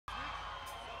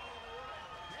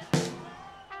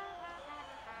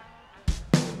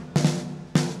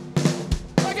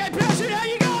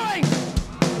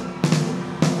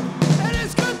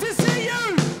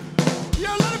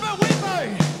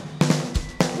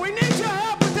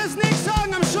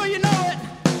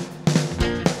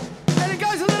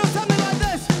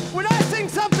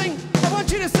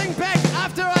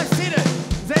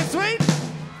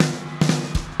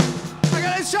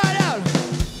try it out.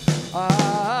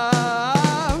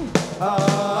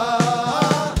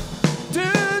 Do,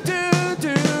 do,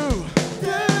 do.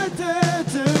 Do, do,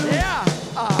 do. Yeah.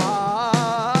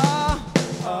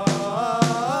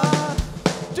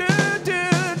 Do, do,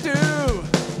 do.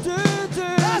 Do, do.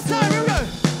 Last time, here we go.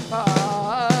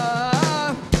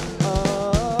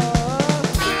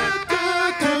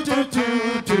 Do, do, do,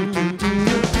 do, do, do.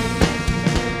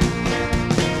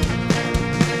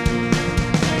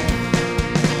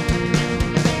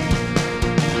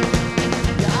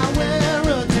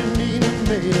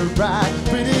 Right,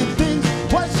 pretty things,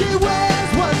 what she wears,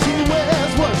 what she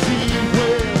wears, what she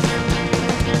wears.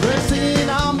 Resting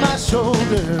on my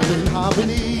shoulder in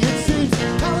harmony, it seems.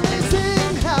 How they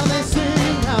sing, how they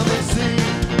sing, how they sing.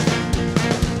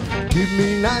 Give me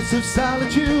nights of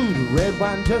solitude, red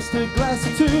wine, just a glass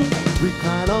or two.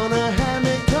 Recline on a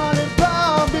hammock on a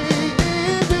balmy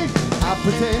evening. I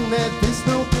pretend that there's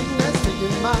no thing that's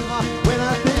in my heart when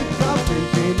I think of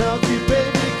thinking of you,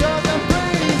 baby, 'cause I'm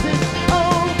crazy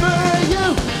over you.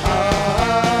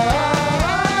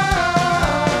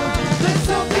 There's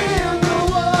something in the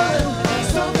water,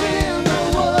 something in the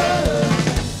water.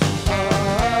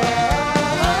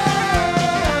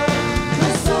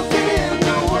 There's something in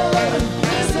the water,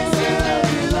 there's something that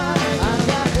you like. I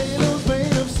got halos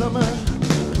made of summer,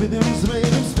 rhythms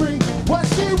made of spring. What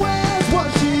she wears, what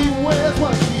she wears,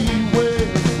 what she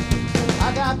wears. I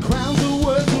got crowns of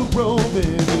words of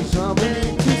roving, each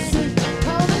harmony to sing.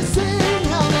 How they sing,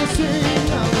 how they sing,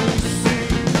 how they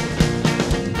sing.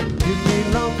 Give me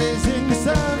long days in the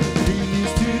sun,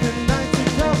 previews to the night to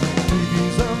come.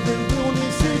 Previews of the lonely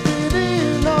sleeping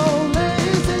in all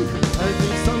lazy. I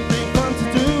think something fun to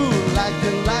do, like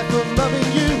the life of loving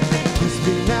you. Kiss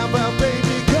me now, well,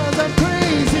 baby, 'cause I'm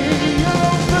crazy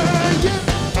over you.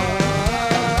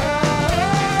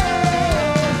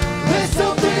 There's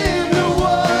something in the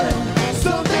water,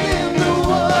 something in the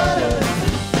water.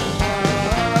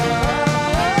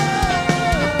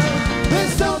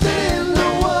 There's something in the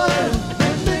water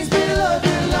that makes me love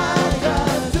you like I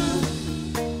do.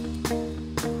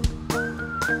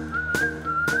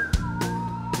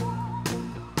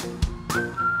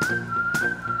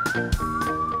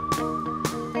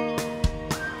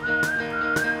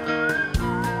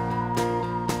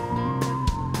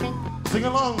 Sing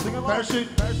along, parachute,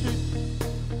 parachute.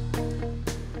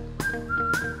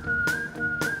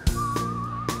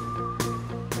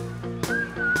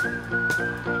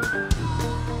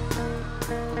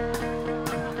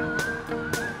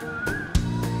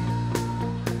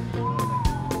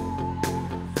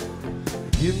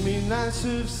 Give me nights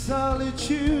of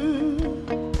solitude.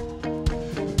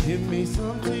 Give me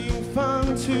something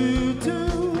fun to do.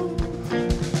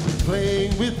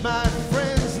 Playing with my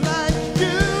friends like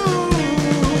you.